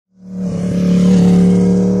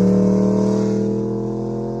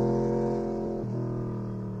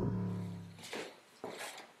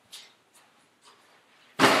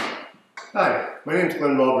name's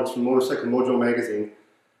Glenn Roberts from Motorcycle Mojo magazine,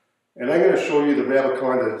 and I'm going to show you the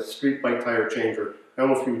Rabaconda street bike tire changer. I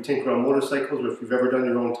don't know if you tinker on motorcycles or if you've ever done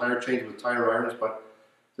your own tire change with tire irons, but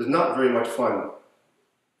it's not very much fun.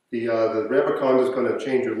 The Rabaconda is going to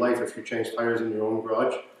change your life if you change tires in your own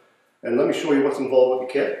garage. And let me show you what's involved with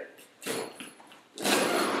the kit.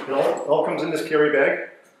 It all comes in this carry bag,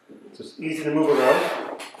 so it's easy to move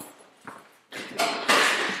around.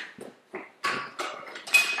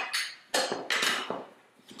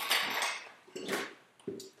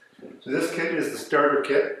 So this kit is the starter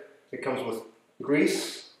kit. It comes with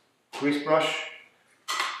grease brush,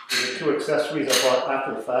 and the two accessories I bought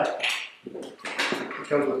after the fact. It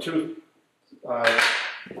comes with two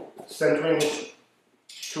centering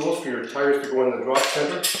tools for your tires to go in the drop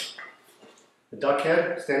center. The duck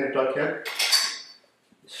head, standard duck head,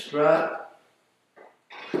 strap,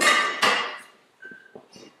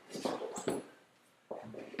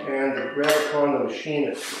 and the Rabaconda machine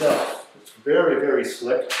itself. It's very, very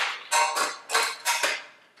slick.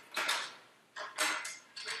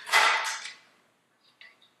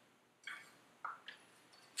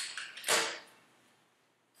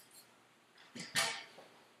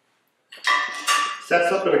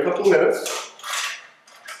 Sets up in a couple of minutes.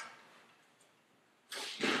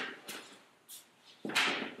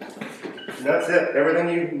 And that's it. Everything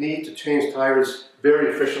you need to change tires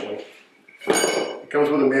very efficiently. It comes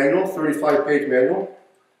with a manual, 35-page manual,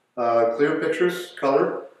 clear pictures,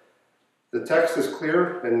 color. The text is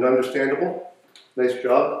clear and understandable. Nice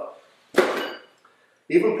job.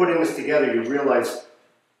 Even putting this together, you realize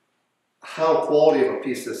how quality of a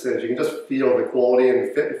piece this is. You can just feel the quality, and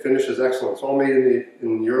the fit and finish is excellent. It's all made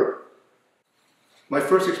in Europe. My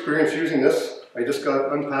first experience using this, I just got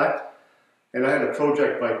it unpacked, and I had a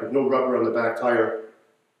project bike with no rubber on the back tire.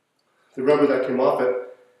 The rubber that came off it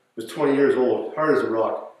was 20 years old, hard as a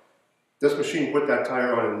rock. This machine put that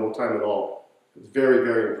tire on in no time at all. I was very,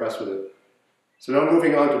 very impressed with it. So now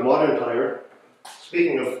moving on to modern tire.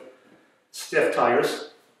 Speaking of stiff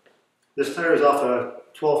tires, this tire is off a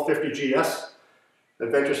 1250 GS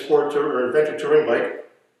Adventure Sport or Adventure Touring bike.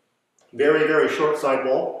 Very, very short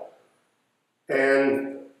sidewall.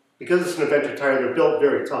 And because it's an adventure tire, they're built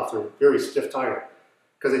very tough. They're very stiff tire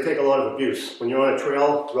because they take a lot of abuse. When you're on a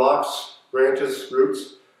trail, rocks, branches,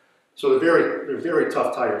 roots. So they're very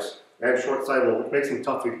tough tires and short sidewall, which makes them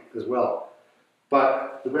tough as well.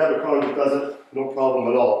 But the Rabaconda does it no problem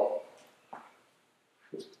at all.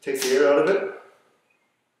 Let's take the air out of it.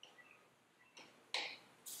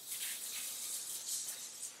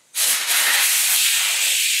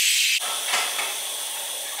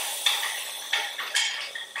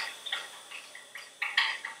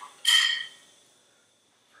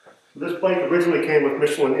 This bike originally came with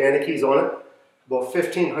Michelin Anakis on it. About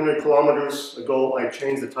 1,500 kilometers ago, I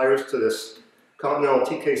changed the tires to this Continental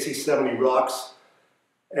TKC 70 rocks,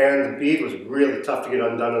 and the bead was really tough to get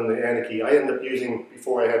undone on the Anaki. I ended up using,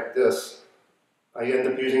 before I had this, I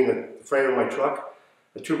ended up using the frame of my truck,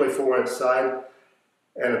 a 2x4 on its side,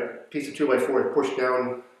 and a piece of 2x4 to push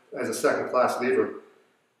down as a second class lever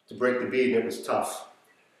to break the bead, and it was tough.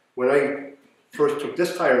 When I first took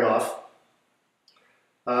this tire off,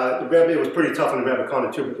 it was pretty tough on the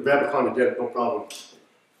Rabaconda too, but the Rabaconda did it, no problem.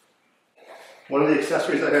 One of the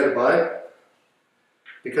accessories I had to buy,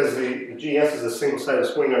 because the GS is a single-sided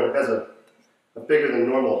swing arm, it has a bigger than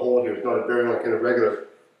normal hole here. It's not a bearing like in a regular.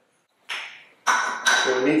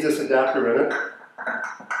 So it needs this adapter in it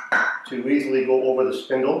to easily go over the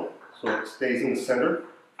spindle so it stays in the center.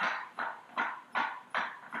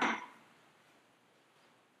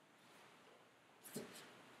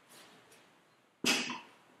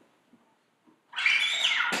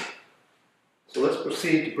 So let's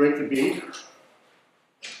proceed to break the bead.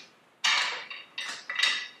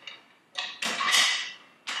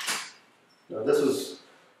 Now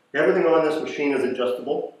everything on this machine is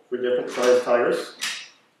adjustable for different size tires.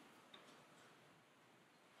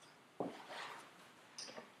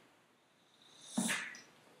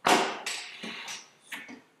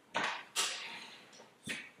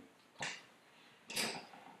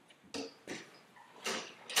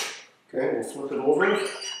 Okay, we'll flip it over.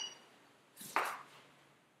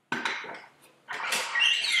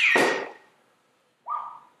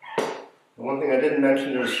 One thing I didn't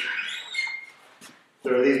mention is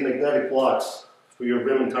there are these magnetic blocks for your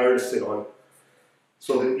rim and tire to sit on,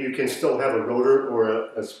 so that you can still have a rotor or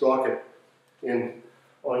a sprocket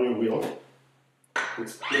on your wheel.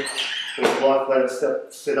 This block let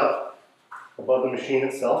it sit up above the machine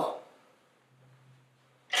itself.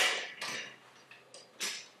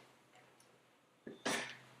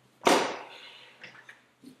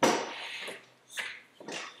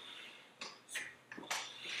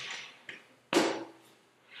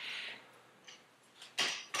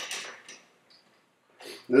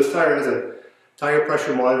 This tire has a tire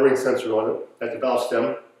pressure monitoring sensor on it at the valve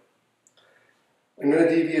stem. I'm going to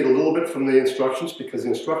deviate a little bit from the instructions because the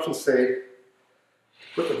instructions say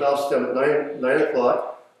put the valve stem at 9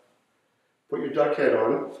 o'clock, put your duck head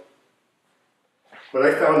on. But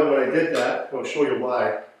I found that when I did that, I'll show you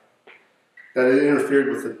why, that it interfered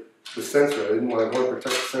with the sensor. I didn't want to protect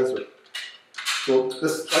the sensor. So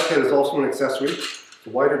this duck head is also an accessory. It's a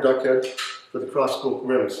wider duck head with the cross spoke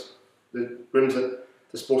rims. The rims that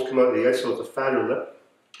are supposed to come out of the edge, so it's a fatter lip.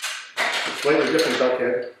 A slightly different duck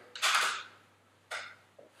head.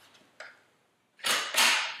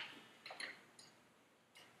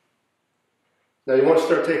 Now you want to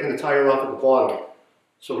start taking the tire off at the bottom.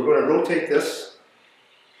 So we're going to rotate this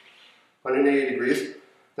 180 degrees.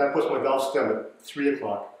 That puts my valve stem at 3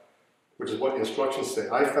 o'clock, which is what the instructions say.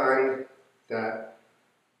 I find that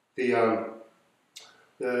the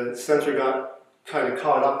sensor got kind of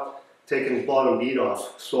caught up taking the bottom bead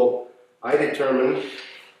off. So I determined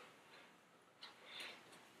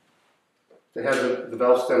to have the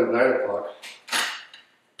valve stem at 9 o'clock.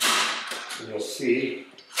 And you'll see,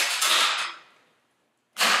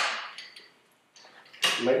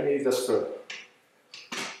 you might need this to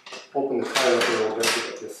open the tire up a little bit to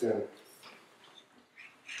get this in.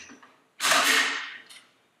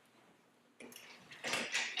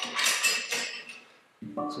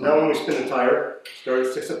 So now when we spin the tire, start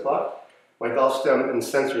at 6 o'clock, my valve stem and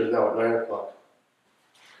sensor is now at 9 o'clock.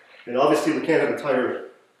 And obviously we can't have the tire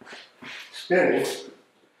spinning.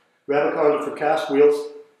 Rabaconda for cast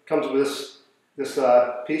wheels comes with this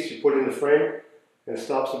piece you put in the frame and it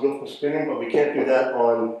stops the wheel from spinning, but we can't do that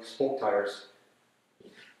on spoke tires.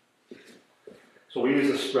 So we use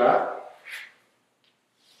a strap.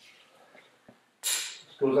 This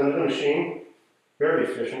goes under the machine, very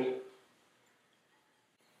efficient.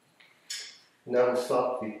 Now to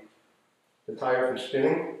stop the tire from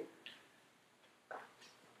spinning.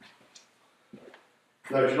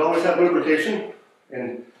 Now you should always have lubrication,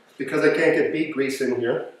 and because I can't get bead grease in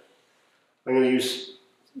here, I'm going to use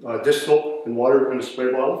dish soap and water in a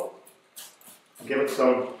spray bottle. Give it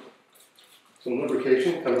some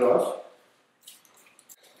lubrication coming off.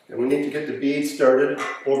 And we need to get the bead started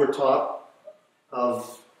over top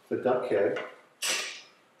of the duck head. So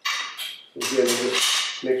again,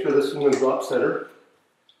 just make sure this one drop center.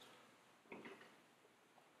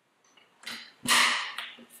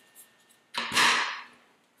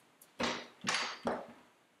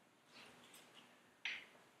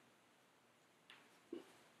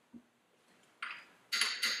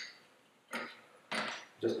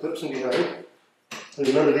 Just clips in behind. And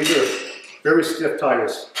remember, these are very stiff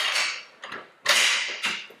tires.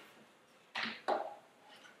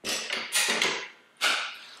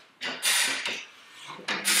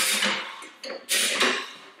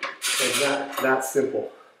 That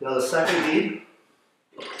simple. Now the second bead,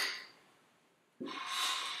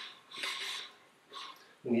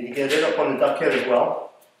 you need to get it up on the duck head as well.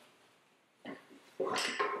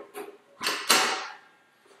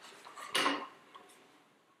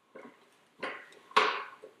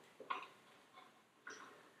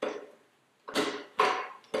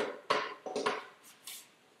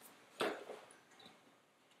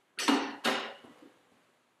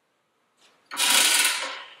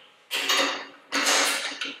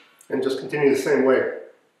 And just continue the same way.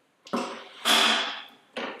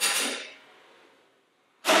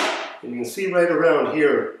 And you can see right around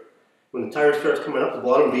here, when the tire starts coming up, the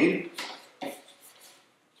bottom bead,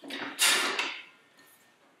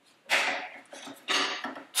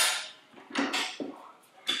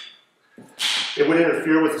 it would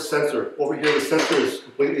interfere with the sensor. Over here, the sensor is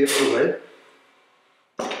completely out of the way.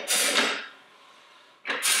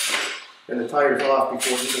 And the tire's off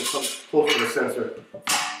before it even comes close to the sensor.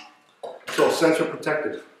 So sensor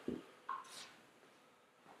protected.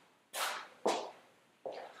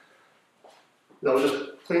 Now we'll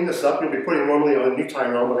just clean this up. You'll be putting normally on a new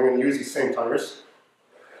tire on, but I'm going to use these same tires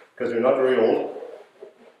because they're not very old.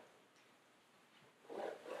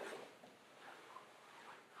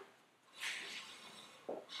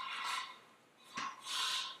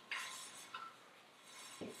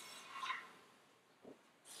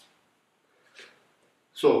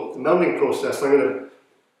 So the mounting process, I'm going to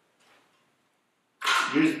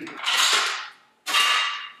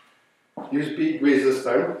use bead grease this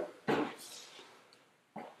time.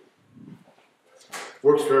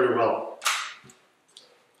 Works very well.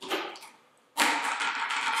 I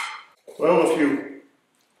don't know if you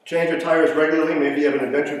change your tires regularly, maybe you have an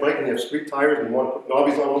adventure bike and you have street tires and you want to put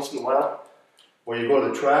knobbies on once in a while, or you go to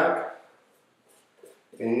the track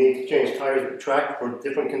and you need to change tires at the track for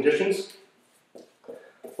different conditions,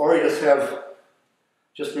 or you just have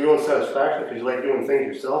just for your own satisfaction because you like doing things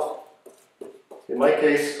yourself. In my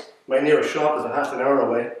case, my nearest shop is a half an hour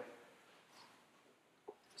away.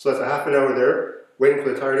 So that's a half an hour there, waiting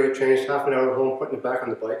for the tire to get changed, half an hour at home, putting it back on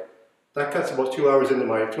the bike. That cuts about 2 hours into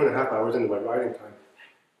my, 2.5 hours into my riding time.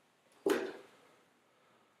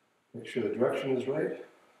 Make sure the direction is right.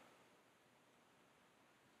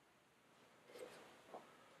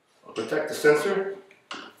 I'll protect the sensor.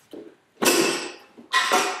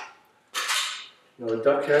 Now the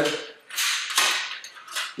duck head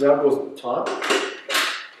now goes at the top.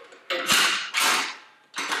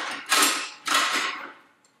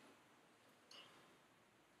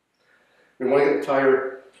 We want to get the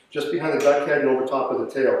tire just behind the duck head and over top of the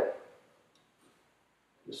tail.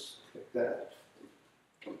 Just like that.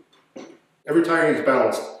 Every tire needs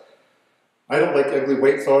balanced. I don't like ugly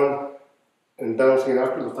weights on and balancing it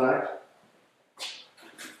after the fact.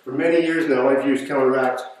 For many years now, I've used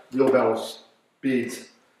counteract wheel balance beads.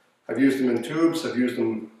 I've used them in tubes, I've used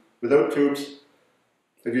them without tubes.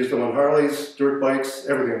 I've used them on Harleys, dirt bikes,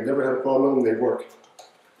 everything. I've never had a problem with them, they work.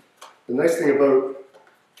 The nice thing about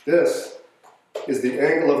this is the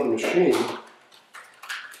angle of the machine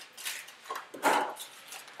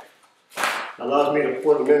allows me to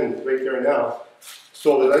put them in right there now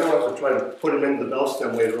so that I don't have to try to put them into the bell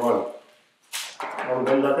stem later on.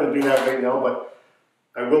 I'm not going to do that right now, but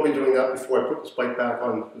I will be doing that before I put this bike back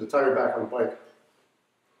on, the tire back on the bike.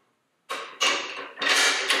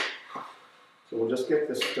 So we'll just get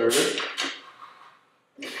this started.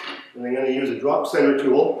 And I'm going to use a drop center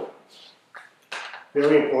tool.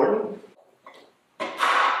 Very important,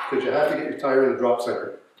 because you have to get your tire in the drop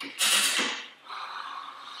center.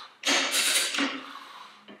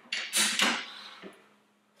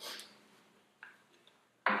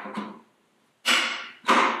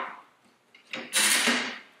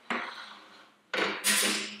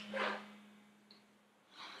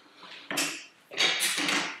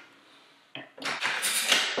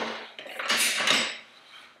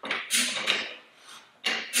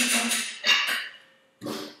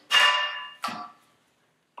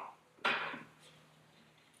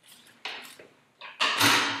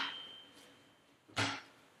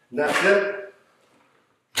 And that's it.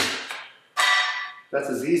 That's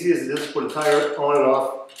as easy as it is to put a tire on and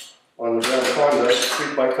off on the Rabaconda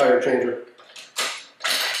street bike tire changer.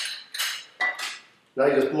 Now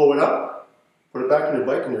you just blow it up, put it back in your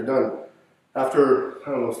bike, and you're done. After,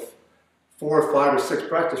 I don't know, 4 or 5 or 6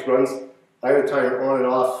 practice runs, I had a tire on and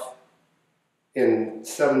off in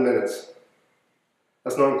 7 minutes.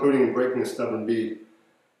 That's not including breaking a stubborn bead.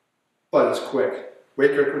 But it's quick. Way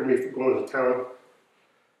quicker than me going to town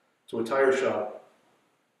to a tire shop.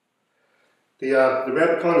 The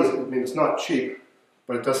Rabaconda, I mean, it's not cheap,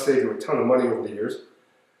 but it does save you a ton of money over the years.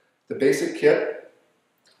 The basic kit,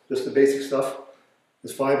 just the basic stuff,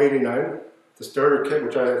 is $5.89. The starter kit,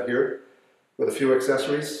 which I have here, with a few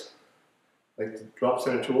accessories, like the drop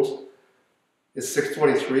center tools, is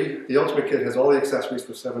 $6.23. The ultimate kit has all the accessories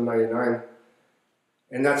for $7.99,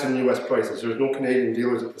 and that's in US prices. There's no Canadian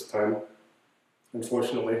dealers at this time,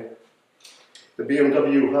 unfortunately. The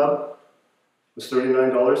BMW hub was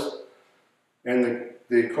 $39, and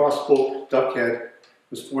the cross-spoke duck head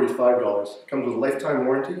was $45. It comes with a lifetime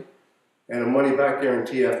warranty and a money-back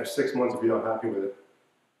guarantee after 6 months if you're not happy with it.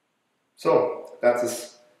 So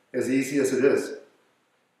that's as easy as it is.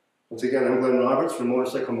 Once again, I'm Glenn Roberts from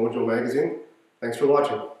Motorcycle Mojo magazine. Thanks for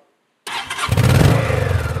watching.